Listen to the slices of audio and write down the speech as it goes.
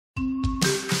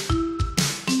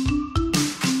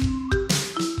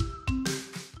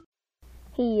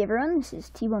Hey everyone, this is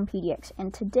TBone PDX,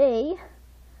 and today,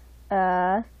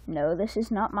 no, this is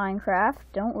not Minecraft.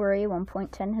 Don't worry,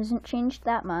 1.10 hasn't changed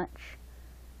that much.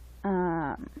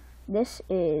 This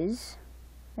is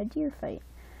a deer fight.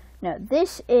 No,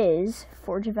 this is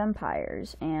Forge of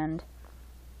Empires, and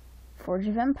Forge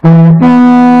of Empires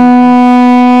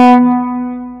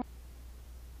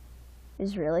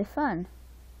is really fun.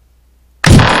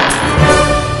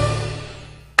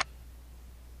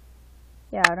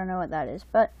 Yeah, I don't know what that is,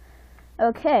 but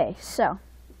okay, so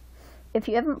if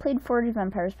you haven't played Forge of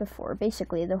Empires before,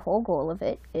 basically the whole goal of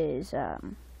it is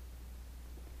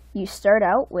you start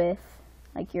out with,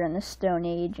 like, you're in the Stone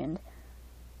Age, and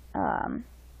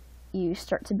you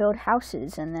start to build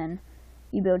houses, and then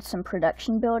you build some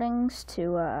production buildings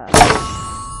to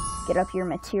get up your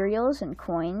materials and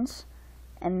coins,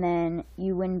 and then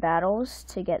you win battles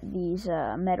to get these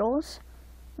medals.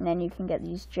 And then you can get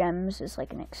these gems as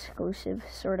like an exclusive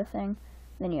sort of thing.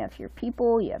 Then you have your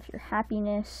people, you have your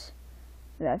happiness,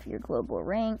 you have your global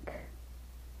rank.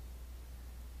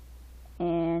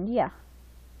 And yeah.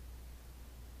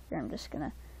 Here I'm just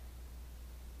gonna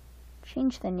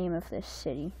change the name of this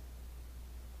city.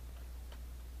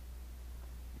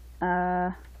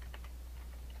 TBone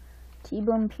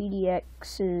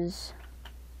PDX's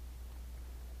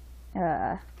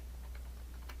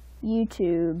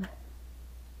YouTube.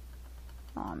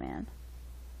 Oh man.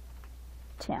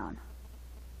 Town.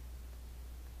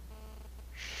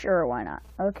 Sure, why not?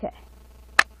 Okay.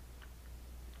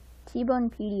 TBone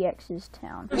PDX's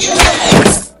town.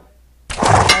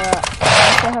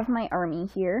 I also have my army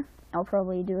here. I'll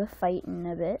probably do a fight in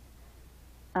a bit.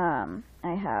 I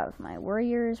have my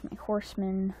warriors, my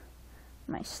horsemen,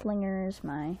 my slingers,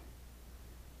 my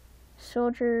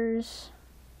soldiers,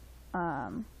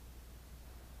 and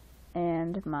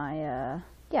my,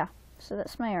 yeah. So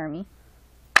that's my army.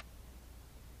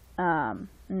 And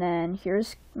then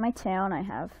here's my town. I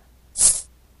have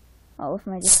all of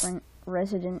my different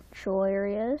residential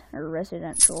areas, or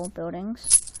residential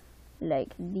buildings,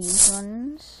 like these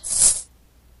ones,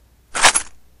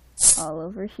 all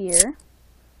over here.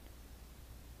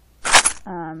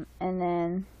 And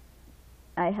then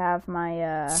I have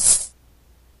my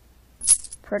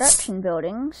production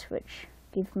buildings, which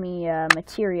give me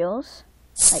materials,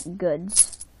 like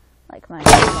goods. Like my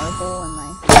marble and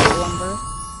my lumber.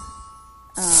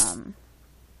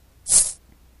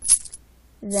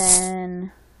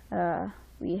 Then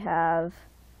we have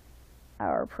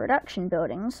our production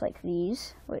buildings, like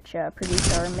these, which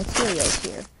produce our materials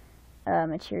here.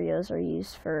 Materials are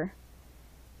used for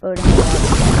building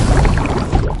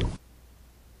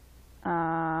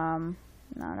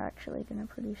not actually going to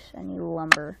produce any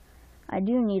lumber. I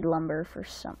do need lumber for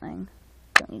something.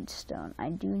 Don't need stone. I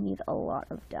do need a lot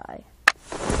of dye.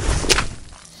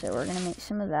 So we're gonna make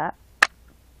some of that.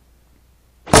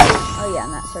 Oh yeah,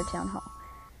 and that's our town hall.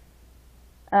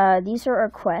 These are our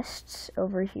quests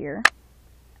over here.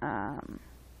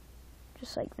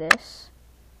 Just like this.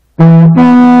 I'm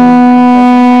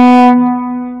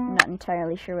not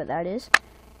entirely sure what that is.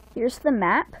 Here's the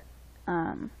map.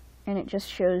 And it just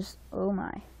shows, oh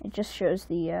my, it just shows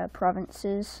the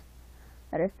provinces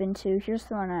that I've been to. Here's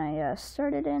the one I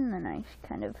started in, and I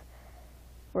kind of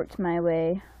worked my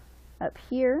way up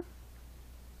here.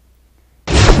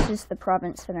 This is the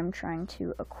province that I'm trying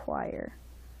to acquire.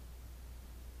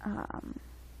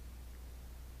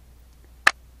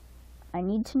 I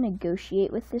need to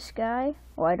negotiate with this guy.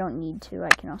 Well, I don't need to.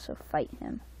 I can also fight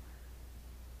him.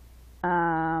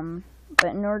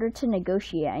 But in order to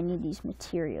negotiate, I need these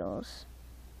materials.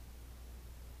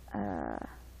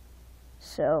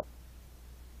 So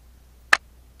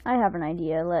I have an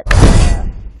idea. Let's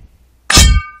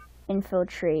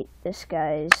infiltrate this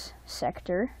guy's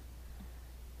sector,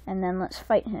 and then let's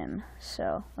fight him.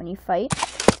 So when you fight,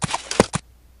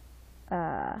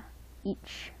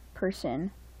 each person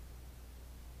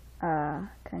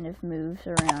kind of moves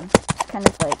around. It's kind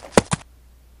of like,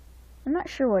 I'm not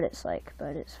sure what it's like,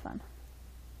 but it's fun.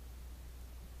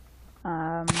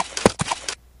 I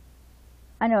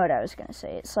know what I was gonna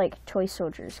say. It's like toy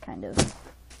soldiers, kind of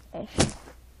ish.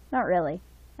 Not really.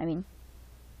 I mean,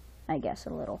 I guess a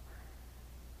little.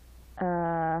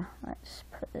 Let's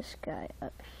put this guy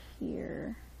up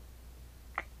here.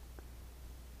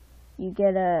 You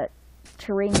get a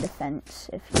terrain defense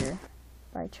if you're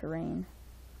by terrain.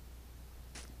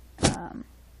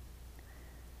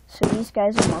 So these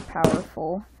guys are more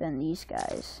powerful than these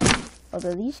guys.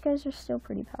 Although these guys are still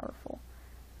pretty powerful.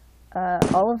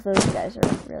 All of those guys are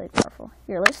really powerful.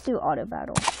 Here, let's do auto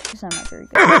battle, because I'm not very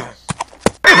good at this.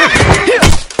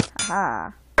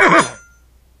 Haha.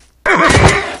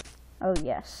 Oh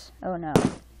yes. Oh no.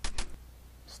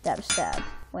 Stab, stab.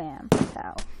 Wham.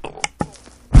 Pow.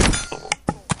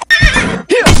 I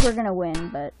think we're gonna win,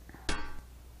 but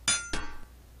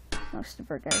most of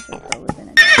our guys are probably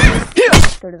gonna die.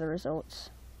 Let's go to the results.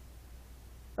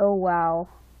 Oh wow,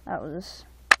 that was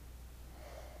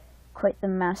quite the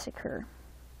massacre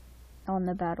on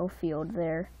the battlefield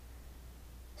there.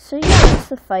 So yeah, it's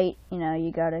the fight, you know,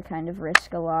 you gotta kind of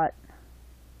risk a lot.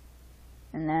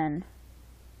 And then,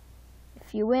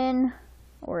 if you win,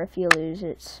 or if you lose,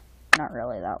 it's not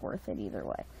really that worth it either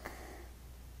way.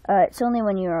 It's only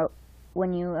when you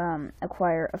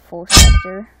acquire a full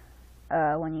sector,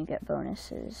 when you get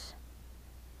bonuses.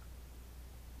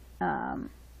 So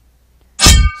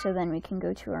then we can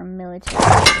go to our military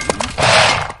buildings.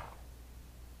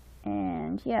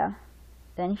 And yeah,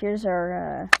 then here's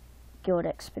our guild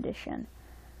expedition.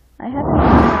 I haven't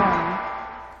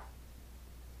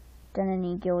done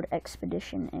any guild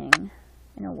expeditioning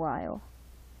in a while.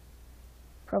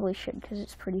 Probably should, because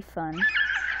it's pretty fun.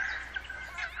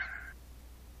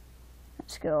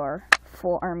 Let's go our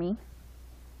full army.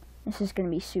 This is going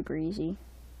to be super easy.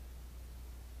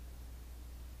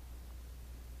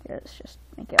 Yeah, let's just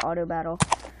make it auto battle.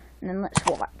 And then let's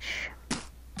watch.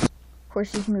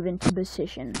 Horses move into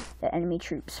position. The enemy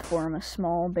troops form a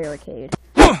small barricade.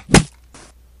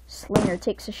 Slinger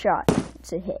takes a shot.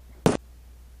 It's a hit.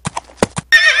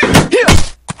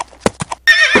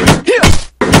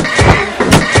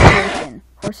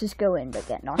 Horses go in but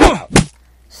get knocked out.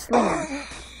 Slinger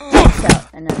takes out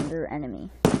another enemy.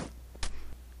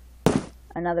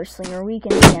 Another slinger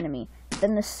weakens the enemy.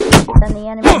 Then the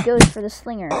enemy goes for the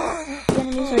slinger. The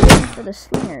enemies are going for the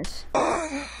slingers.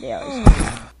 They always do.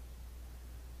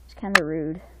 It's kind of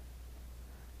rude,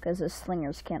 because the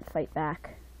slingers can't fight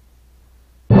back.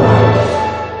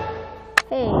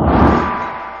 Hey!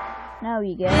 Now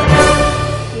you get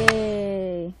it.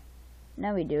 Yay!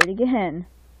 Now we do it again.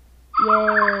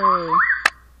 Yay!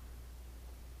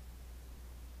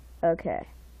 Okay.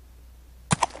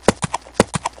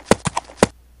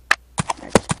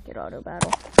 Let's get auto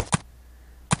battle.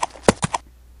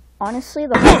 Honestly,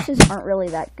 the horses aren't really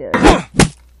that good.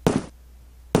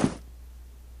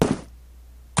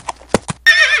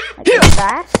 Like, they're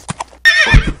fast,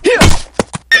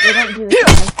 but they don't do a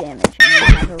ton of damage, and they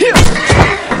have a really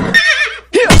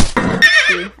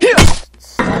see,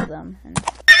 stab them, and they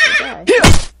die.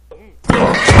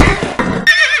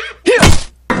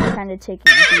 Kind of taking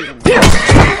a beating.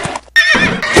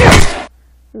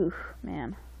 Oof,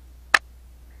 man.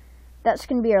 That's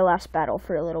gonna be our last battle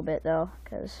for a little bit, though,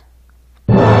 because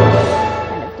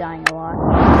kind of dying a lot.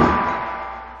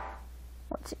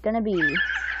 What's it gonna be?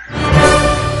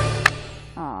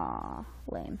 Aw,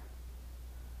 lame.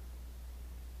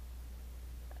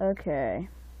 Okay.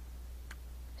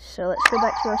 So let's go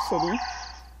back to our city.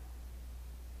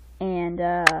 And,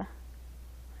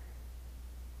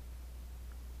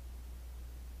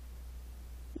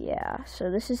 yeah,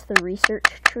 so this is the research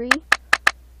tree.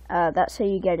 That's how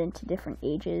you get into different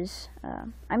ages.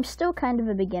 I'm still kind of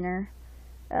a beginner.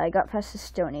 I got past the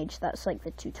Stone Age. That's like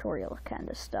the tutorial kind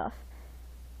of stuff.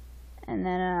 And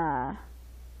then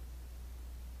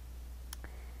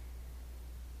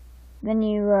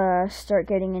you start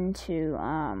getting into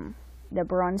the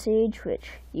Bronze Age,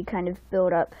 which you kind of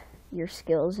build up your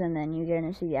skills, and then you get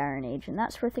into the Iron Age, and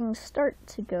that's where things start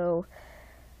to go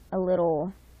a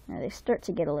little, they start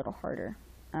to get a little harder.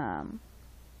 Now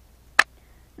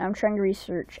I'm trying to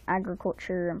research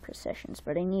agriculture and processions,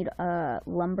 but I need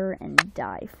lumber and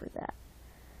dye for that.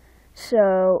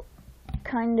 So,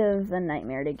 kind of a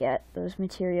nightmare to get those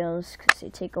materials, because they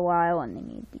take a while, and they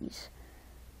need these.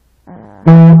 Huh.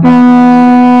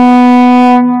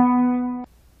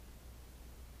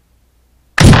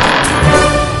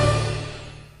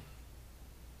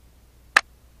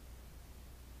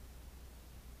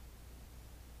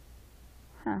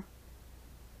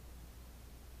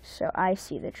 So I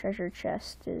see the treasure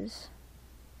chest is...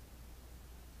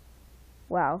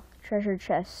 Wow, treasure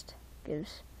chest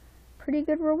gives pretty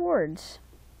good rewards.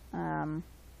 To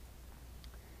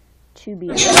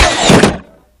be honest.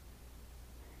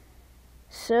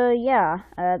 So yeah,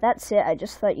 that's it. I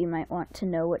just thought you might want to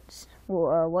know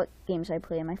what games I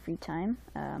play in my free time.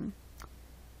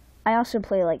 I also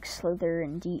play like Slither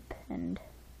and Deep and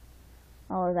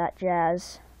all of that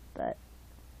jazz, but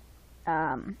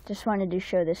just wanted to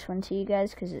show this one to you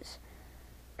guys because it's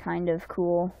kind of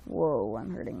cool. Whoa,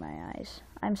 I'm hurting my eyes.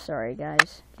 I'm sorry,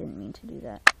 guys. Didn't mean to do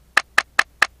that.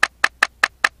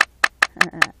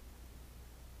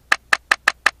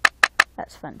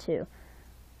 That's fun too.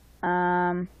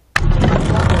 I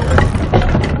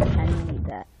need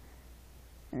that.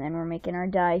 And then we're making our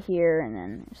dye here, and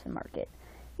then there's the market.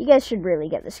 You guys should really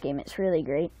get this game. It's really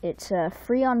great. It's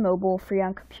free on mobile, free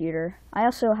on computer. I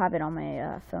also have it on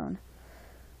my phone.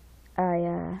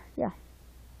 Yeah,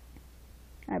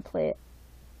 I play it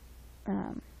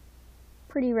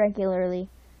pretty regularly,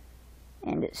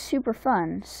 and it's super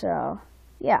fun. So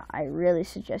yeah, I really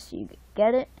suggest you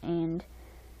get it, and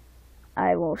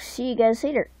I will see you guys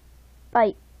later.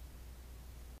 Bye.